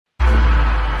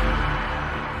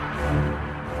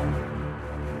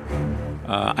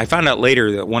I found out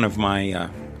later that one of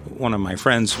my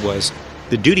friends was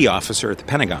the duty officer at the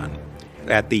Pentagon,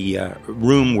 at the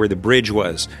room where the bridge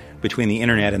was between the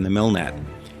internet and the Milnet.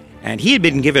 And he had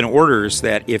been given orders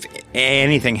that if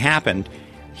anything happened,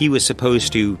 he was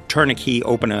supposed to turn a key,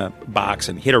 open a box,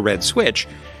 and hit a red switch,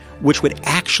 which would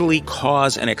actually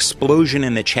cause an explosion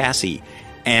in the chassis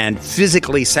and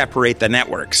physically separate the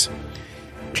networks.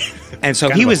 And so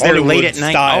he was there late at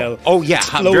night. Oh yeah,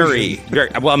 very, very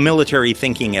well, military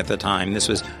thinking at the time. This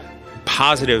was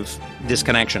positive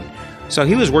disconnection. So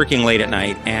he was working late at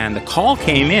night, and the call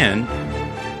came in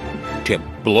to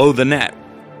blow the net.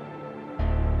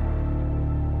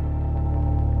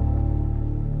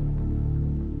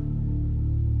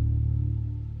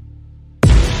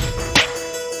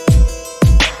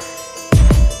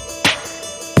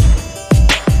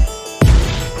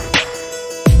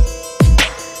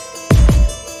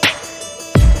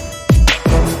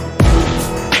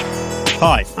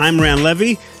 Hi, I'm Ran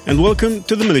Levy, and welcome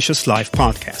to the Malicious Live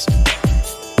podcast.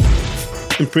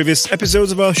 In previous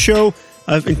episodes of our show,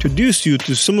 I've introduced you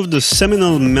to some of the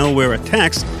seminal malware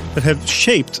attacks that have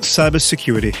shaped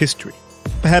cybersecurity history.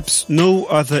 Perhaps no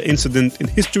other incident in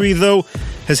history, though,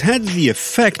 has had the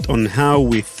effect on how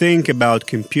we think about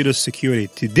computer security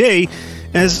today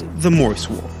as the Morris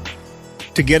War.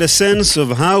 To get a sense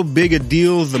of how big a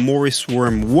deal the Morris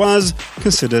worm was,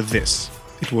 consider this.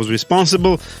 It was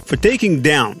responsible for taking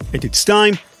down, at its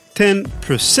time,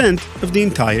 10% of the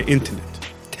entire internet.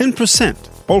 10%,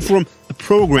 all from a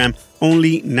program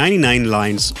only 99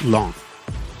 lines long.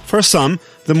 For some,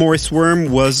 the Morris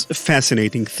worm was a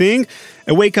fascinating thing,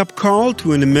 a wake-up call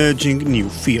to an emerging new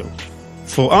field.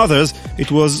 For others, it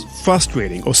was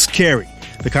frustrating or scary,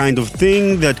 the kind of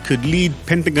thing that could lead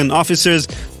Pentagon officers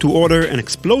to order an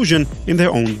explosion in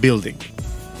their own building.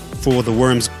 For the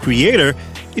worm's creator,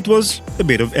 it was a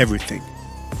bit of everything.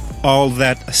 All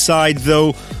that aside,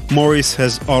 though, Morris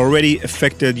has already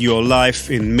affected your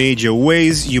life in major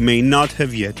ways you may not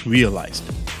have yet realized.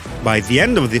 By the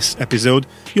end of this episode,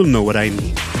 you'll know what I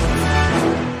mean.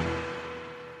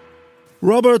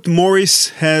 Robert Morris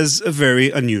has a very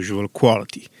unusual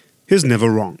quality. He's never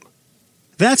wrong.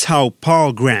 That's how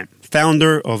Paul Graham,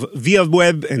 founder of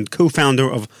ViaWeb and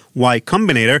co-founder of Y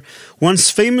Combinator,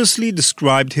 once famously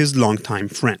described his longtime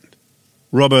friend.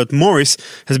 Robert Morris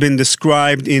has been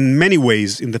described in many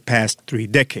ways in the past 3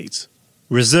 decades.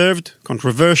 Reserved,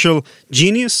 controversial,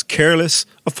 genius, careless,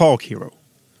 a folk hero.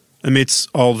 Amidst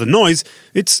all the noise,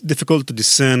 it's difficult to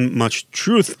discern much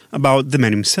truth about the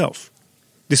man himself.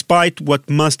 Despite what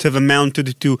must have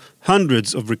amounted to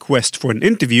hundreds of requests for an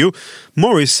interview,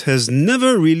 Morris has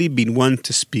never really been one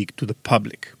to speak to the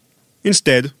public.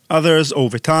 Instead, others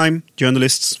over time,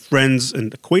 journalists, friends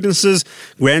and acquaintances,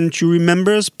 grand jury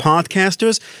members,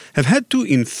 podcasters, have had to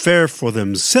infer for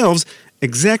themselves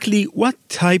exactly what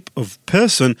type of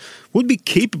person would be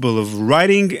capable of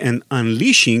writing and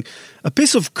unleashing a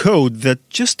piece of code that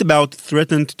just about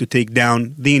threatened to take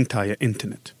down the entire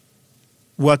internet.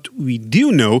 What we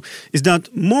do know is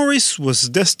that Morris was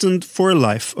destined for a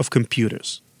life of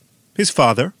computers. His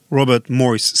father, Robert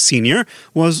Morris Sr.,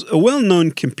 was a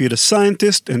well-known computer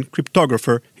scientist and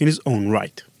cryptographer in his own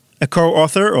right. A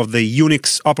co-author of the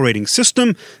Unix operating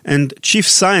system and chief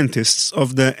scientist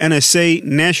of the NSA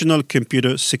National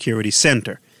Computer Security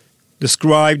Center.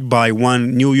 Described by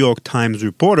one New York Times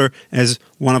reporter as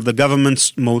one of the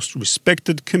government's most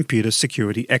respected computer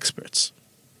security experts.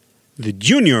 The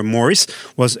junior Morris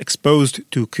was exposed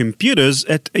to computers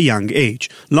at a young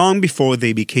age, long before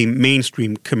they became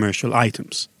mainstream commercial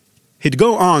items. He'd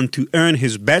go on to earn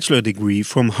his bachelor degree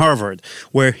from Harvard,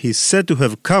 where he's said to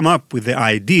have come up with the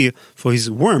idea for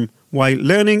his worm while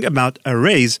learning about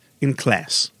arrays in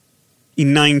class.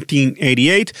 In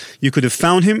 1988, you could have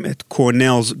found him at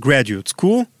Cornell's graduate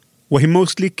school, where he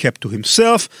mostly kept to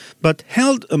himself, but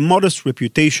held a modest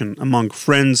reputation among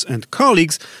friends and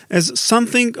colleagues as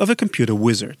something of a computer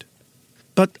wizard.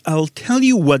 But I'll tell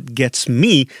you what gets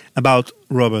me about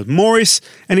Robert Morris,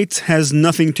 and it has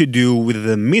nothing to do with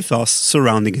the mythos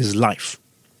surrounding his life.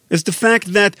 It's the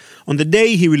fact that on the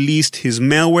day he released his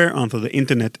malware onto the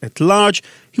internet at large,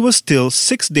 he was still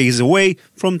 6 days away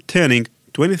from turning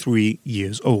 23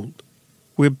 years old.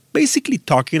 We're basically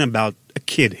talking about a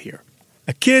kid here.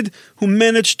 A kid who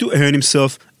managed to earn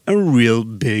himself a real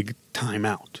big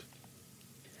timeout.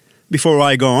 Before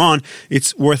I go on,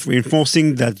 it's worth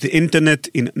reinforcing that the internet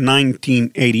in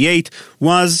 1988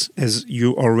 was, as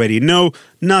you already know,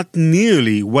 not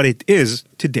nearly what it is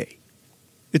today.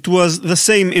 It was the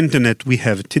same internet we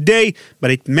have today,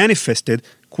 but it manifested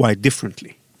quite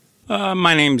differently.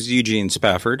 My name's Eugene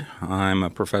Spafford. I'm a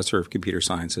professor of computer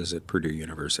sciences at Purdue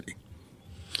University.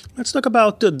 Let's talk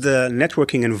about the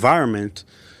networking environment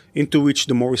into which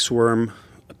the Morris worm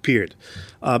appeared.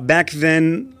 Back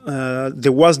then,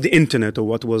 there was the internet, or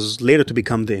what was later to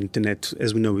become the internet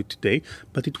as we know it today,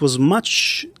 but it was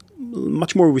much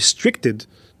more restricted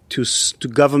to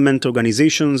government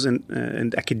organizations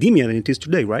and academia than it is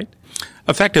today, right?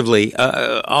 Effectively,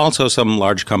 also some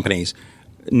large companies,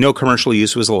 no commercial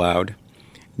use was allowed.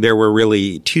 There were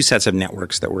really two sets of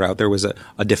networks that were out. There was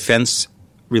a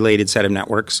defense-related set of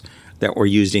networks that were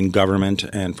used in government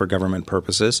and for government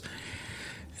purposes.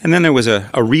 And then there was a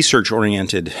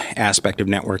research-oriented aspect of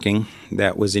networking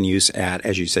that was in use at,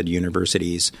 as you said,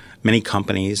 universities, many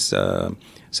companies,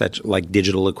 such like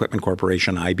Digital Equipment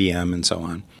Corporation, IBM, and so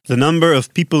on. The number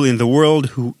of people in the world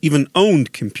who even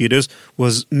owned computers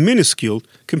was minuscule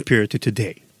compared to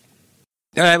today.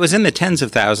 It was in the tens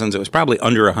of thousands. It was probably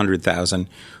under 100,000.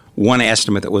 One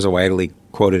estimate that was widely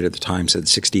quoted at the time said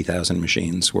 60,000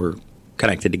 machines were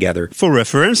connected together. For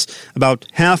reference, about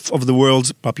half of the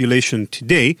world's population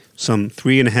today, some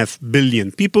 3.5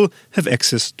 billion people, have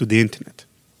access to the internet.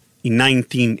 In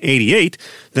 1988,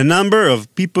 the number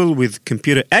of people with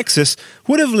computer access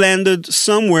would have landed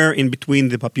somewhere in between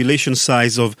the population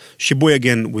size of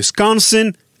Sheboygan,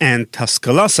 Wisconsin, and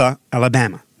Tuscaloosa,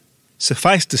 Alabama.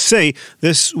 Suffice to say,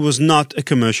 this was not a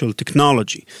commercial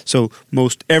technology, so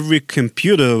most every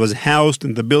computer was housed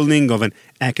in the building of an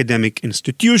academic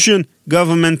institution,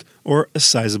 government, or a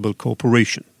sizable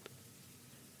corporation.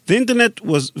 The internet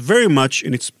was very much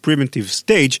in its primitive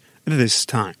stage at this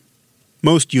time.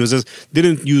 Most users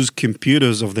didn't use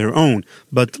computers of their own,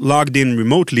 but logged in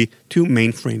remotely to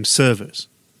mainframe servers.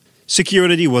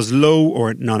 Security was low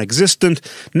or non-existent,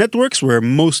 networks were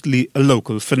mostly a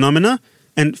local phenomena,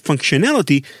 and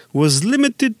functionality was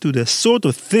limited to the sort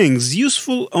of things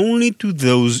useful only to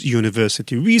those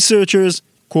university researchers,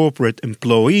 corporate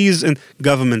employees, and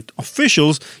government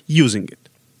officials using it.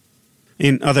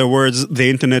 In other words, the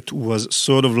internet was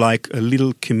sort of like a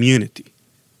little community.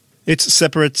 Its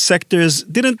separate sectors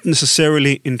didn't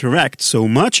necessarily interact so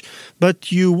much, but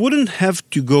you wouldn't have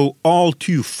to go all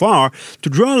too far to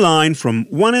draw a line from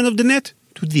one end of the net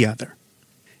to the other.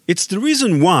 It's the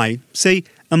reason why, say,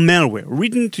 a malware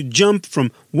written to jump from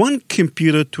one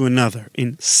computer to another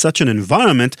in such an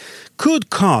environment could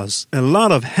cause a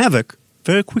lot of havoc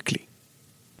very quickly.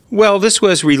 Well, this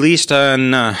was released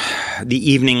on the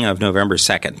evening of November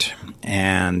 2nd,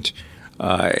 and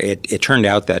it turned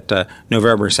out that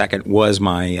November 2nd was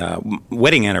my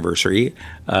wedding anniversary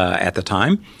at the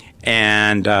time,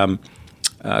 and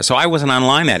so I wasn't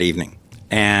online that evening,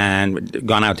 and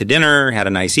gone out to dinner, had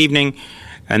a nice evening.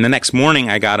 And the next morning,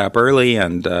 I got up early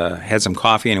and had some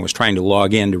coffee and was trying to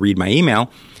log in to read my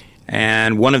email.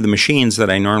 And one of the machines that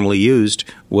I normally used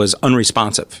was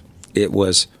unresponsive. It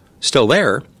was still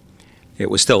there. It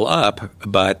was still up,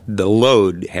 but the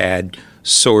load had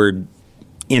soared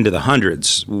into the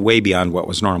hundreds, way beyond what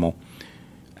was normal.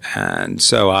 And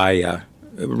so I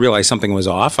realized something was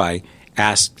off. I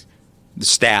asked the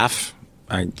staff,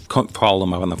 I called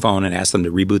them up on the phone and asked them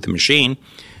to reboot the machine,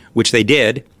 which they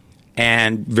did.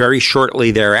 And very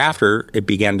shortly thereafter, it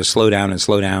began to slow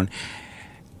down.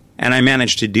 And I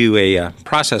managed to do a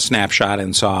process snapshot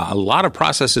and saw a lot of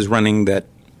processes running that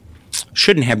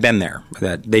shouldn't have been there,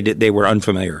 that they were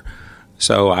unfamiliar.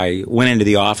 So I went into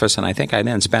the office, and I think I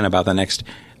then spent about the next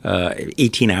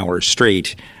 18 hours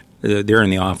straight there in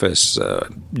the office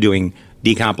doing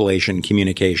decompilation,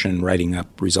 communication, writing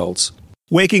up results.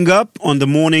 Waking up on the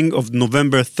morning of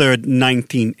November 3rd,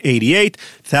 1988,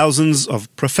 thousands of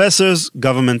professors,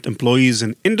 government employees,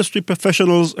 and industry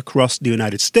professionals across the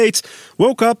United States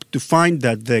woke up to find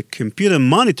that their computer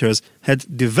monitors had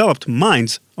developed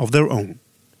minds of their own.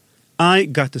 I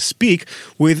got to speak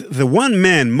with the one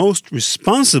man most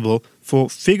responsible for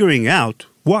figuring out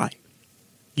why.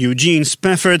 Eugene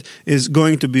Spafford is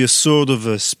going to be a sort of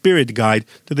a spirit guide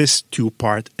to this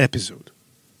two-part episode.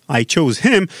 I chose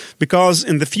him because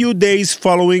in the few days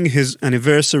following his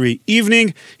anniversary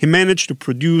evening, he managed to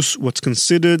produce what's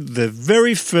considered the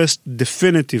very first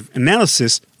definitive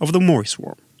analysis of the Morris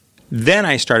worm. Then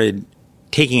I started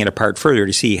taking it apart further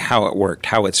to see how it worked,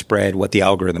 how it spread, what the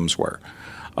algorithms were.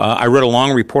 I wrote a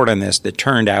long report on this that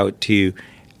turned out to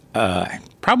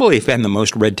probably have been the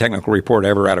most read technical report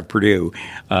ever out of Purdue,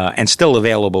 and still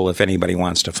available if anybody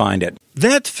wants to find it.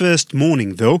 That first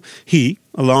morning, though, he,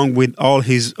 along with all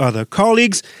his other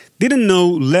colleagues, didn't know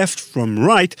left from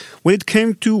right when it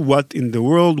came to what in the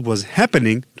world was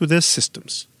happening to their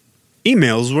systems.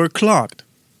 Emails were clogged.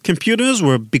 Computers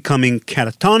were becoming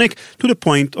catatonic to the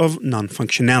point of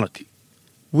non-functionality.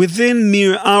 Within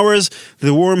mere hours,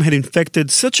 the worm had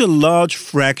infected such a large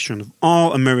fraction of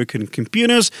all American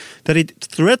computers that it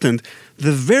threatened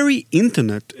the very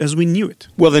internet as we knew it.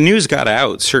 Well, the news got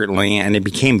out, certainly, and it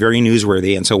became very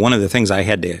newsworthy. And so one of the things I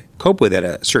had to cope with at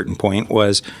a certain point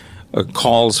was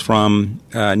calls from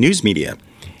news media.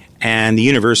 And the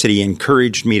university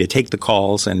encouraged me to take the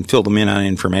calls and fill them in on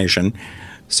information.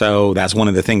 So that's one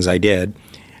of the things I did.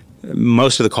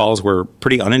 Most of the calls were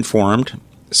pretty uninformed.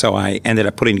 So I ended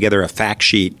up putting together a fact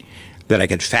sheet that I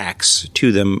could fax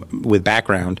to them with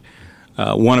background.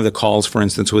 One of the calls, for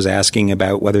instance, was asking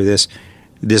about whether this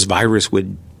virus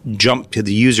would jump to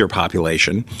the user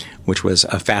population, which was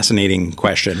a fascinating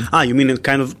question. You mean it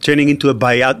kind of turning into a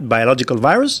biological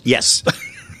virus? Yes.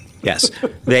 Yes.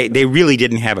 They really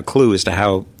didn't have a clue as to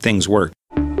how things worked.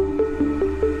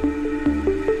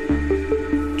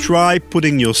 Try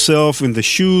putting yourself in the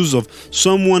shoes of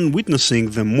someone witnessing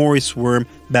the Morris worm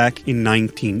back in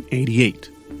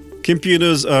 1988.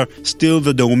 Computers are still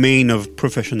the domain of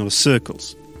professional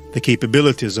circles. The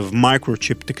capabilities of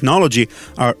microchip technology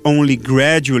are only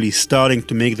gradually starting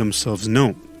to make themselves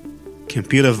known.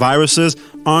 Computer viruses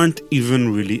aren't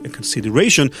even really a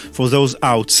consideration for those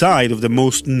outside of the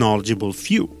most knowledgeable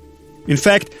few. In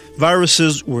fact,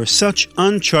 viruses were such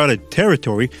uncharted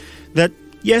territory that,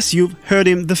 yes, you've heard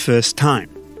him the first time.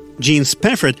 Gene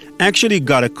Spafford actually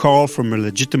got a call from a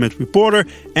legitimate reporter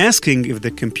asking if the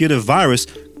computer virus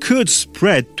could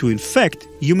spread to infect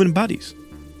human bodies.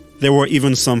 There were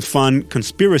even some fun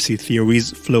conspiracy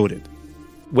theories floated.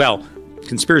 Well,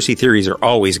 conspiracy theories are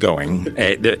always going,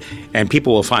 and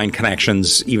people will find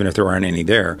connections even if there aren't any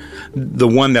there. The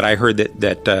one that I heard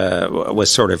that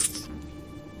was sort of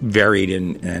varied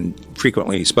and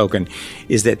frequently spoken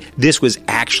is that this was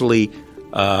actually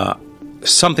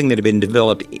something that had been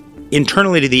developed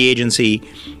internally to the agency,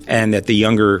 and that the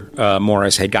younger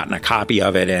Morris had gotten a copy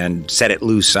of it and set it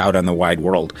loose out on the wide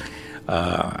world.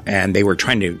 And they were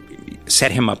trying to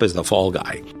set him up as the fall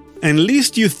guy. And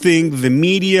lest you think the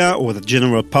media or the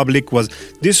general public was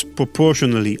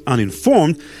disproportionately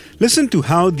uninformed, listen to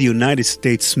how the United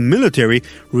States military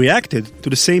reacted to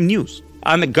the same news.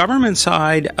 On the government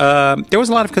side, there was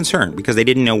a lot of concern because they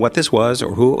didn't know what this was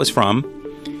or who it was from.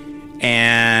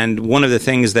 And one of the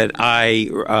things that I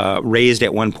raised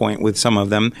at one point with some of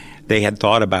them, they had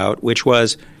thought about, which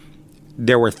was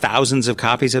there were thousands of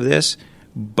copies of this,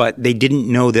 but they didn't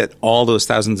know that all those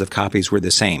thousands of copies were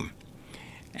the same.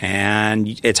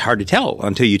 And it's hard to tell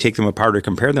until you take them apart or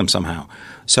compare them somehow.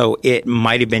 So it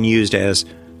might have been used as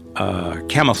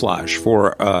camouflage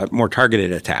for a more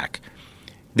targeted attack.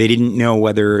 They didn't know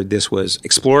whether this was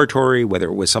exploratory, whether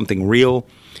it was something real.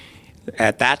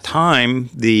 At that time,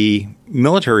 the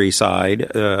military side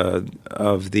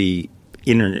of the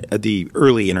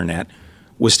early internet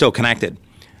was still connected.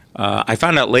 I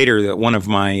found out later that one of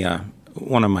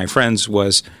my friends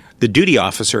was the duty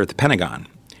officer at the Pentagon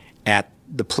at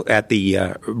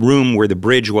the room where the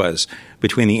bridge was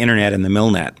between the internet and the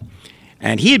milnet,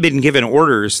 and he had been given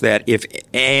orders that if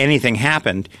anything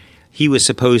happened, he was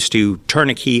supposed to turn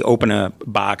a key, open a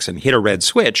box, and hit a red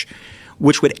switch,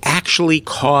 which would actually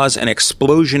cause an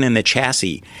explosion in the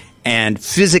chassis and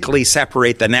physically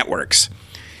separate the networks.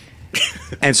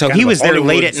 And so he was there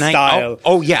late at night.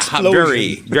 Oh yeah,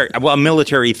 very, very well.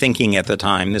 Military thinking at the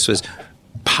time. This was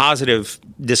positive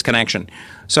disconnection.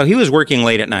 So he was working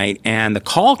late at night, and the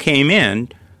call came in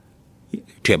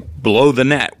to blow the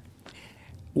net.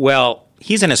 Well,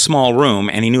 he's in a small room,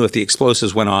 and he knew if the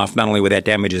explosives went off, not only would that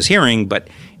damage his hearing, but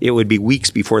it would be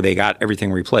weeks before they got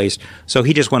everything replaced. So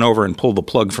he just went over and pulled the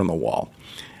plug from the wall.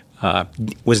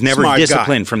 Was never Smart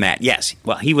disciplined guy. from that. Yes,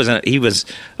 well, he was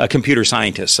a computer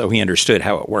scientist, so he understood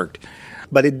how it worked.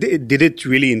 But did it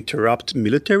really interrupt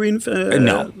military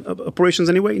No. operations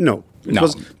anyway? No. It No.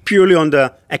 was purely on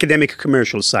the academic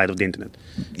commercial side of the internet.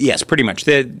 Yes, pretty much.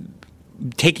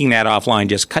 Taking that offline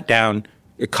just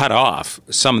cut off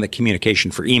some of the communication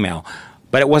for email,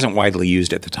 but it wasn't widely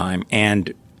used at the time.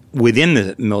 And within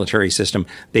the military system,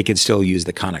 they could still use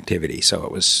the connectivity, so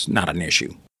it was not an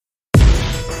issue.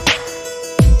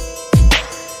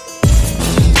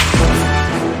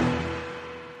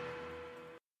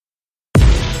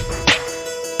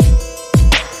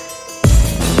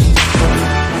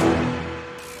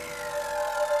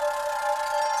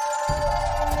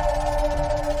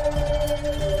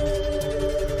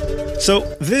 So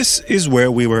this is where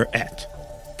we were at.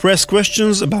 Press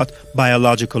questions about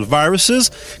biological viruses,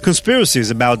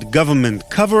 conspiracies about government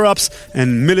cover-ups,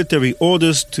 and military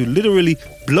orders to literally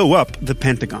blow up the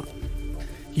Pentagon.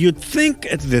 You'd think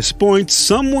at this point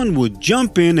someone would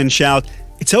jump in and shout,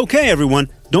 "It's okay, everyone,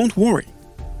 don't worry."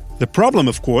 The problem,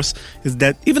 of course, is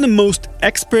that even the most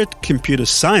expert computer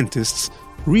scientists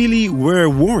really were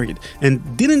worried and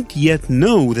didn't yet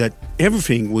know that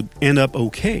everything would end up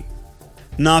okay.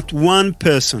 Not one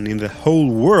person in the whole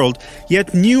world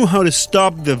yet knew how to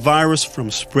stop the virus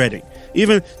from spreading,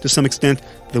 even to some extent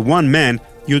the one man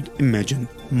you'd imagine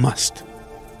must.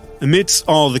 Amidst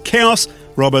all the chaos,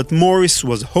 Robert Morris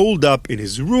was holed up in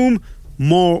his room,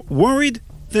 more worried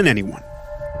than anyone.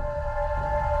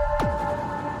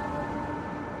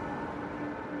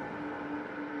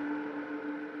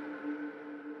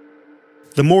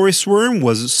 The Morris worm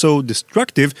was so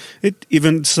destructive, it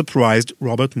even surprised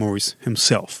Robert Morris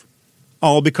himself.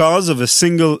 All because of a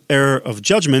single error of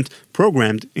judgment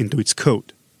programmed into its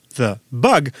code. The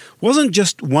bug wasn't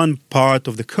just one part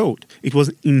of the code, it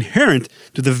was inherent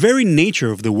to the very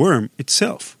nature of the worm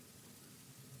itself.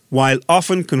 While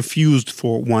often confused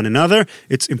for one another,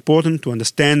 it's important to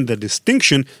understand the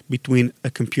distinction between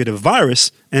a computer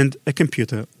virus and a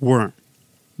computer worm.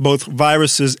 Both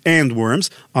viruses and worms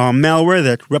are malware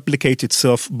that replicates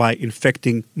itself by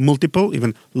infecting multiple,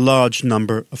 even large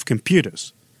number of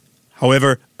computers.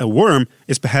 However, a worm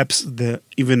is perhaps the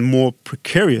even more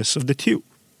precarious of the two.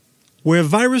 Where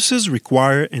viruses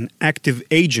require an active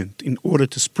agent in order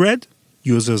to spread,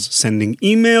 users sending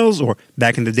emails or,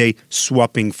 back in the day,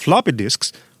 swapping floppy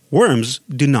disks, worms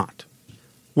do not.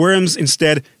 Worms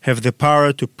instead have the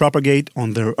power to propagate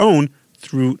on their own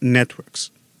through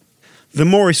networks. The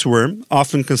Morris worm,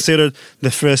 often considered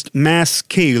the first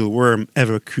mass-scale worm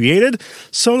ever created,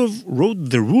 sort of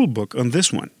wrote the rulebook on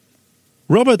this one.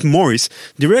 Robert Morris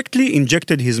directly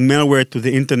injected his malware to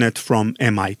the internet from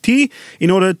MIT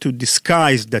in order to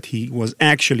disguise that he was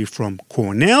actually from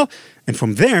Cornell, and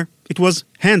from there it was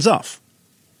hands-off.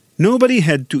 Nobody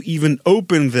had to even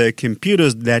open their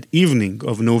computers that evening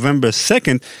of November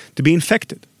 2nd to be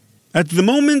infected. At the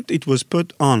moment it was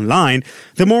put online,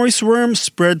 the Morris worm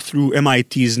spread through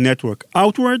MIT's network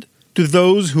outward to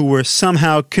those who were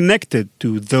somehow connected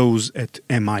to those at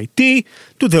MIT,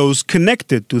 to those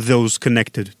connected to those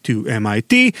connected to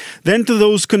MIT, then to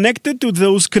those connected to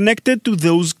those connected to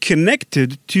those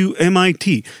connected to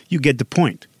MIT. You get the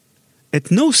point.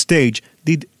 At no stage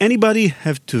did anybody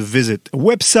have to visit a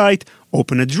website,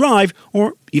 open a drive,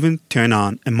 or even turn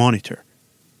on a monitor.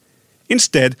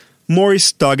 Instead,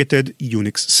 Morris targeted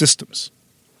Unix systems.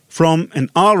 From an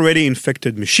already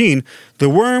infected machine, the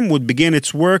worm would begin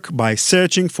its work by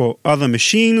searching for other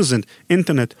machines and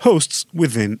internet hosts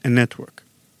within a network.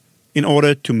 In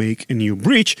order to make a new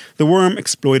breach, the worm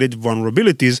exploited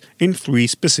vulnerabilities in 3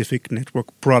 specific network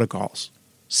protocols: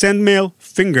 sendmail,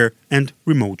 finger, and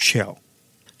remote shell.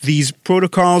 These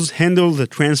protocols handle the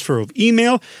transfer of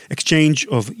email, exchange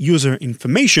of user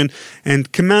information,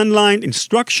 and command line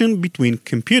instruction between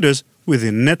computers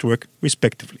within a network,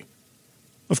 respectively.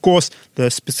 Of course, the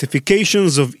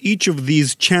specifications of each of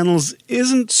these channels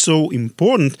isn't so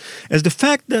important as the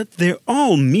fact that they're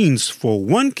all means for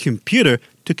one computer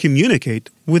to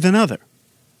communicate with another.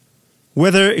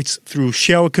 Whether it's through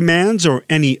shell commands or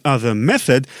any other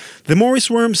method, the Morris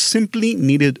worm simply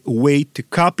needed a way to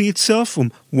copy itself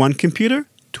from one computer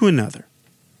to another.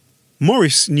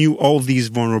 Morris knew all these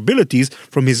vulnerabilities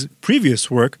from his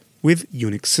previous work with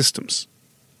Unix systems.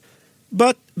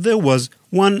 But there was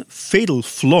one fatal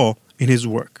flaw in his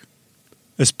work.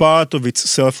 As part of its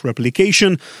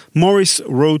self-replication, Morris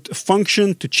wrote a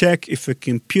function to check if a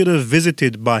computer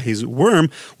visited by his worm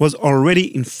was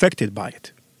already infected by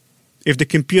it. If the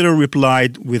computer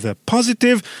replied with a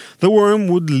positive, the worm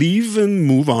would leave and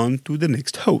move on to the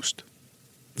next host.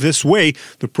 This way,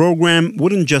 the program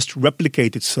wouldn't just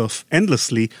replicate itself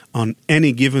endlessly on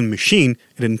any given machine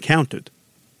it encountered.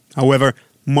 However,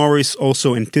 Morris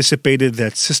also anticipated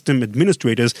that system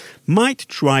administrators might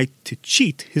try to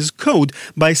cheat his code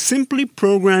by simply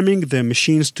programming their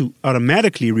machines to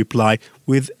automatically reply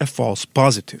with a false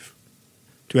positive.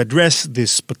 To address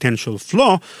this potential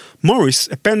flaw, Morris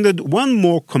appended one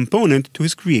more component to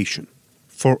his creation.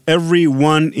 For every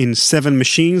 1 in 7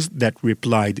 machines that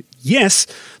replied yes,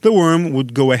 the worm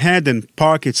would go ahead and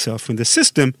park itself in the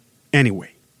system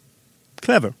anyway.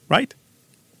 Clever, right?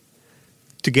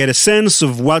 To get a sense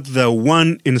of what the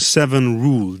 1 in 7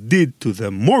 rule did to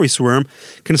the Morris worm,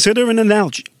 consider an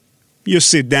analogy. You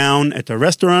sit down at a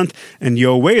restaurant and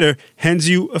your waiter hands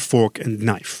you a fork and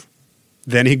knife.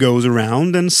 Then he goes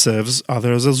around and serves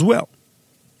others as well.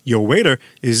 Your waiter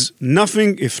is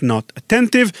nothing if not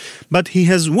attentive, but he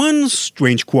has one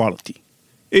strange quality.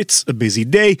 It's a busy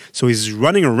day, so he's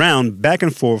running around back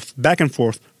and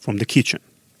forth from the kitchen.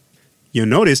 You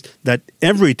notice that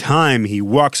every time he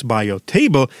walks by your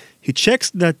table, he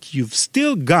checks that you've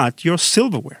still got your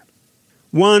silverware.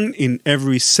 1 in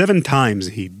every 7 times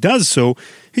he does so,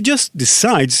 he just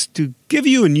decides to give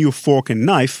you a new fork and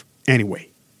knife anyway.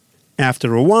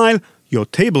 After a while, your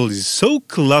table is so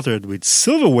cluttered with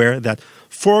silverware that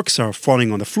forks are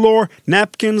falling on the floor,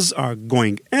 napkins are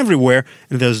going everywhere,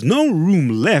 and there's no room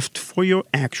left for your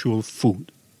actual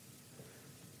food.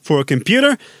 For a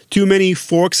computer, too many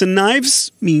forks and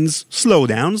knives means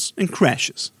slowdowns and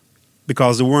crashes.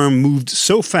 Because the worm moved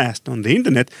so fast on the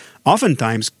internet,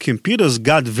 oftentimes computers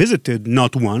got visited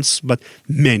not once, but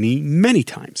many, many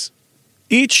times.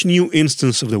 Each new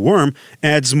instance of the worm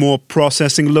adds more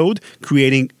processing load,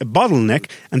 creating a bottleneck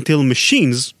until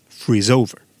machines freeze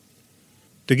over.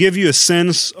 To give you a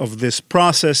sense of this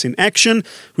process in action,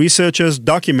 researchers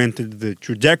documented the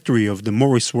trajectory of the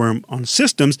Morris worm on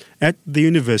systems at the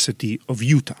University of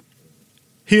Utah.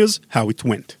 Here's how it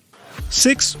went.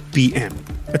 6 p.m.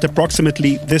 At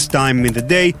approximately this time in the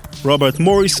day, Robert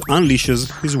Morris unleashes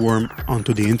his worm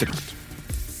onto the internet.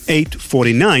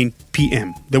 8:49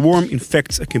 p.m. The worm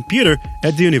infects a computer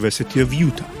at the University of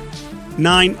Utah.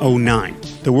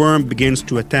 9:09. The worm begins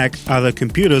to attack other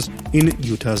computers in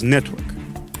Utah's network.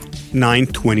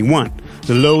 9:21.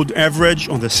 The load average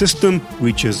on the system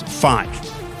reaches 5.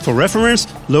 For reference,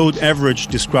 load average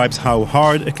describes how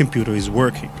hard a computer is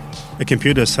working. A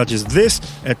computer such as this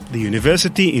at the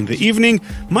university in the evening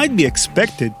might be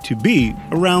expected to be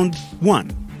around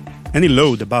 1. Any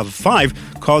load above 5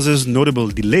 causes notable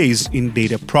delays in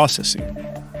data processing.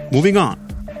 Moving on.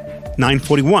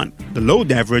 9:41. The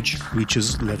load average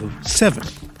reaches level 7.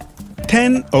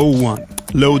 10:01.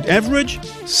 Load average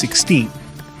 16.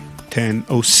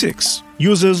 10:06.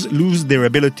 Users lose their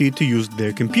ability to use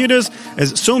their computers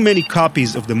as so many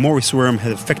copies of the Morris worm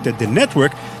have affected the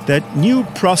network that new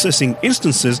processing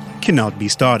instances cannot be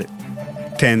started.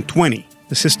 10:20.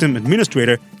 The system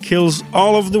administrator kills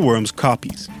all of the worm's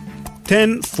copies.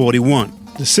 10:41.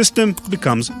 The system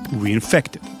becomes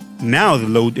reinfected. Now the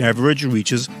load average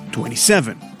reaches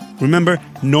 27. Remember,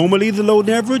 normally the load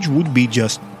average would be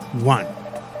just 1.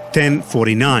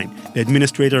 10:49. The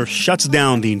administrator shuts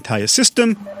down the entire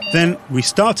system, then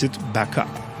restarts it back up.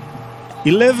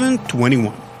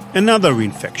 11:21. Another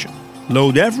reinfection.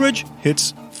 Load average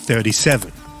hits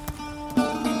 37.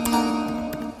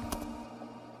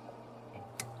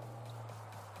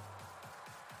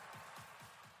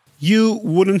 You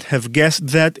wouldn't have guessed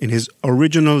that in his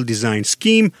original design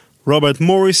scheme, Robert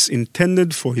Morris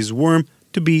intended for his worm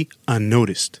to be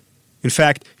unnoticed. In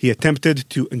fact, he attempted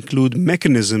to include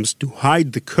mechanisms to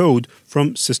hide the code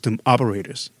from system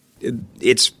operators.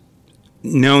 It's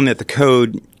known that the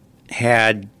code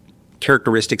had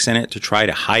characteristics in it to try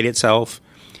to hide itself,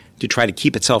 to try to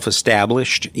keep itself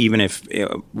established, even if it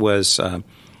was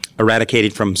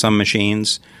eradicated from some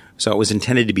machines. So it was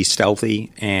intended to be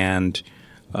stealthy and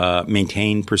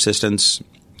maintain persistence.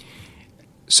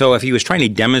 So if he was trying to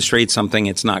demonstrate something,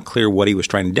 it's not clear what he was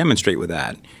trying to demonstrate with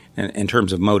that in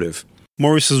terms of motive.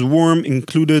 Morris's worm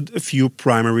included a few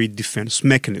primary defense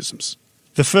mechanisms.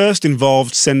 The first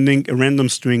involved sending a random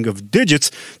string of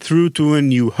digits through to a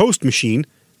new host machine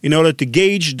in order to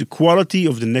gauge the quality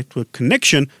of the network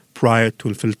connection prior to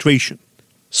infiltration.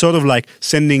 Sort of like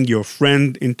sending your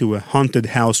friend into a haunted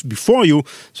house before you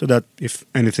so that if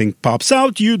anything pops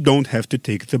out, you don't have to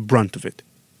take the brunt of it.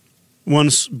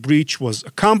 Once breach was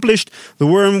accomplished, the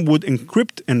worm would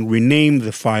encrypt and rename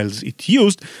the files it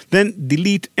used, then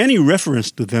delete any reference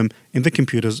to them in the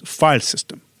computer's file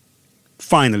system.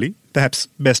 Finally, perhaps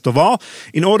best of all,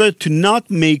 in order to not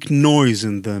make noise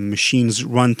in the machine's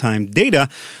runtime data,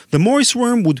 the Morris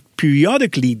worm would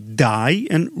periodically die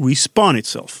and respawn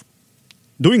itself.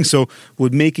 Doing so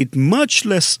would make it much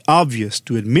less obvious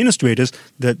to administrators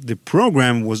that the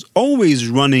program was always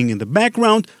running in the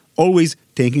background, always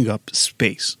taking up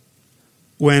space.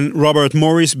 When Robert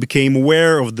Morris became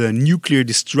aware of the nuclear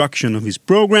destruction of his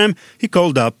program, he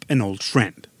called up an old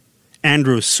friend.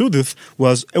 Andrew Sudduth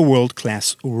was a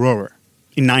world-class rower.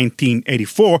 In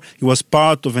 1984, he was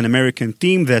part of an American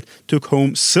team that took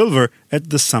home silver at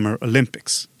the Summer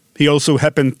Olympics. He also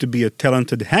happened to be a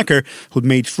talented hacker who'd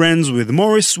made friends with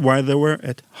Morris while they were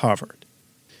at Harvard.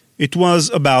 It was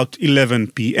about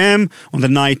 11 p.m. on the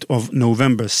night of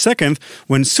November 2nd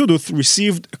when Sudduth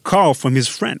received a call from his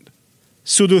friend.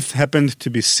 Sudduth happened to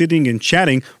be sitting and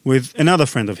chatting with another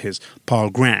friend of his,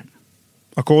 Paul Graham.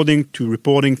 According to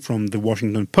reporting from the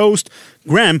Washington Post,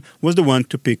 Graham was the one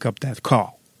to pick up that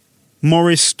call.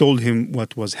 Morris told him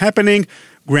what was happening.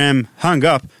 Graham hung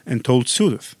up and told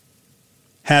Sudduth.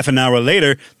 Half an hour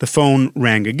later, the phone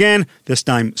rang again. This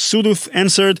time Sudduth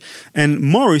answered, and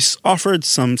Morris offered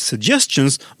some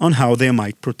suggestions on how they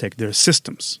might protect their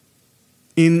systems.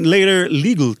 In later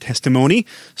legal testimony,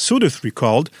 Sudduth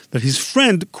recalled that his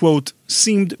friend, quote,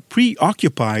 seemed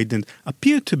preoccupied and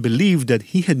appeared to believe that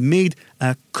he had made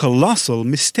a colossal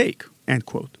mistake, end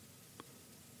quote.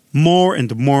 More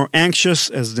and more anxious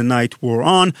as the night wore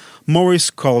on, Morris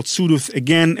called Sudduth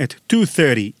again at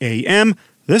 2:30 a.m.,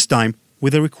 this time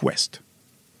with a request.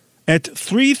 At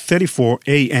 3:34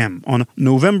 a.m. on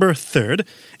November 3rd,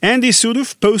 Andy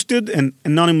Sudduth posted an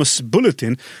anonymous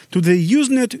bulletin to the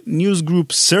Usenet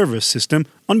newsgroup server system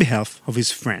on behalf of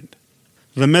his friend.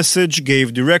 The message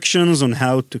gave directions on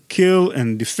how to kill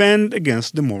and defend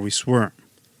against the Morris worm.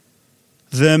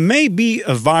 There may be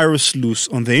a virus loose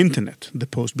on the internet, the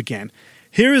post began.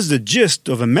 Here is the gist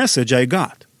of a message I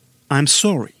got. I'm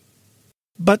sorry.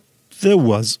 But there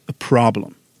was a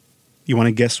problem. You want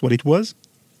to guess what it was?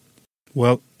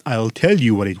 Well, I'll tell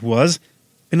you what it was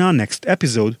in our next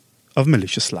episode of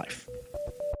Malicious Life.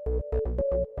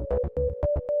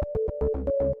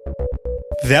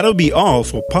 That'll be all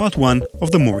for part 1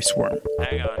 of the Morris worm.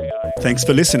 Hang on. Thanks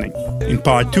for listening. In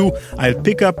part 2, I'll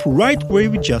pick up right where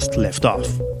we just left off.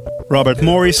 Robert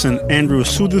Morris and Andrew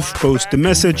Sudduth post a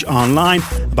message online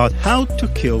about how to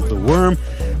kill the worm,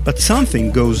 but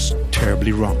something goes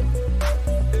terribly wrong.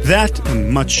 That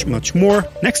and much, much more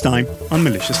next time on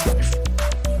Malicious Life.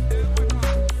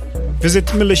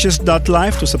 Visit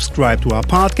malicious.life to subscribe to our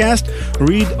podcast,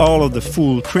 read all of the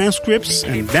full transcripts,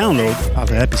 and download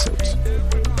other episodes.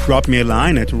 Drop me a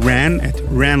line at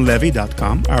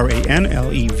ran@ranlevy.com,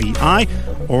 RANLEVI,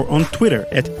 or on Twitter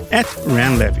at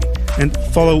 @ranlevy, and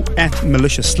follow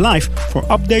 @maliciouslife for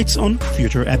updates on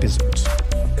future episodes.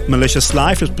 Malicious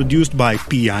Life is produced by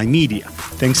PI Media.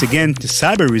 Thanks again to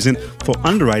Cybereason for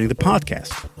underwriting the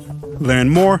podcast. Learn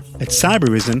more at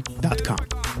cybereason.com.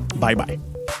 Bye-bye.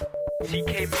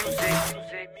 CK Music.